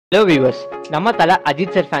Hello viewers, நம்ம Thala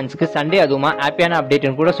Ajith sir ஃபேன்ஸ்க்கு Sunday அதுவுமா ஹாப்பியான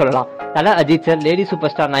அப்டேட்னு கூட சொல்லலாம். Thala Ajith sir lady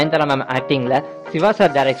super star Nayanthara ma'am ஆக்டிங்ல Siva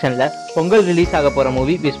sir டைரக்ஷன்ல பொங்கல் ரிலீஸ் ஆக போற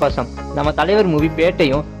மூவி விஸ்வாசம். நம்ம தலைவர் மூவி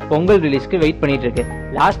பேட்டையும் பொங்கல் ரிலீஸ்க்கு வெயிட் பண்ணிட்டு இருக்கு.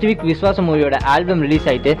 லாஸ்ட் வீக் விஸ்வாசம் மூவியோட ஆல்பம் ரிலீஸ்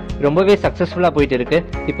ஆயிட்டு ரொம்பவே சக்சஸ்ஃபுல்லா போயிட்டு இருக்கு.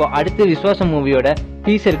 இப்போ அடுத்து விஸ்வாசம் மூவியோட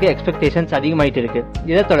டீசருக்கு எக்ஸ்பெக்டேஷன்ஸ் அதிகமாயிட்டு இருக்கு.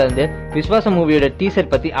 இதை தொடர்ந்து விஸ்வாசம் மூவியோட டீசர்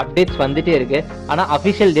பத்தி அப்டேட்ஸ் வந்துட்டே இருக்கு. ஆனா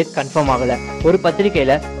அபிஷியல் டேட் கன்ஃபார்ம் ஆகல. ஒரு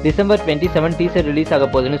பத்திரிகையில டிசம்பர் 27 டீசர் ரிலீஸ் ஆக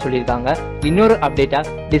போகுதுன்னு சொல்லியிருக்காங்க. இன்னொரு அப்டேட்டா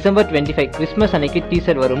டிசம்பர் 25 கிறிஸ்மஸ் அன்னைக்கு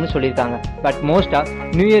டீசர் வரும்னு சொல்லியிருக்காங்க. பட் மோஸ்டா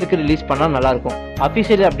நியூ இயருக்கு ரிலீஸ் பண்ணா நல்லா இருக்கும்.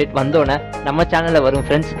 அபிஷியல் அப்டேட் வந்தோடனே நம்ம சேனல்ல வரும்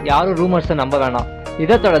ஃப்ரெண்ட்ஸ், யாரும் ரூமர்ஸை நம்ப வேணாம்.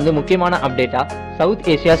 இதை தொடர்ந்து முக்கியமான அப்டேட்டா south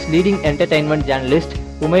Asia's leading entertainment journalist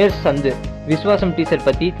Umair சந்து விஸ்வாசம் டீசர்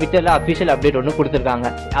பத்தி ட்விட்டர்ல அபிஷியல் அப்டேட் ஒன்று கொடுத்திருக்காங்க.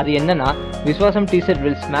 அது என்னன்னா, விஸ்வாசம் teaser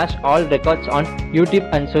will smash all records on YouTube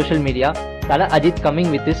and social media. Thala Ajith coming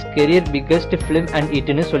with is career biggest film and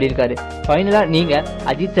இட்னு சொல்லியிருக்காரு. ஃபைனலா நீங்க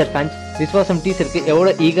அஜித் சார் ஃபேன்ஸ் விஸ்வாசம் டீசருக்கு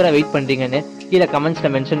எவ்வளவு ஈகரா வெயிட் பண்றீங்கன்னு கீழே கமெண்ட்ஸ்ல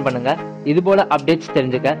மென்ஷன் பண்ணுங்க. இது போல அப்டேட்ஸ்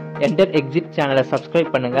தெரிஞ்சுக்க என்டர் எக்ஸிட் சேனலை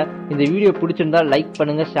சப்ஸ்கிரைப் பண்ணுங்க. இந்த வீடியோ பிடிச்சிருந்தா லைக்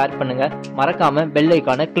பண்ணுங்க, ஷேர் பண்ணுங்க, மறக்காம பெல்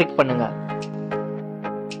ஐகானை கிளிக் பண்ணுங்க.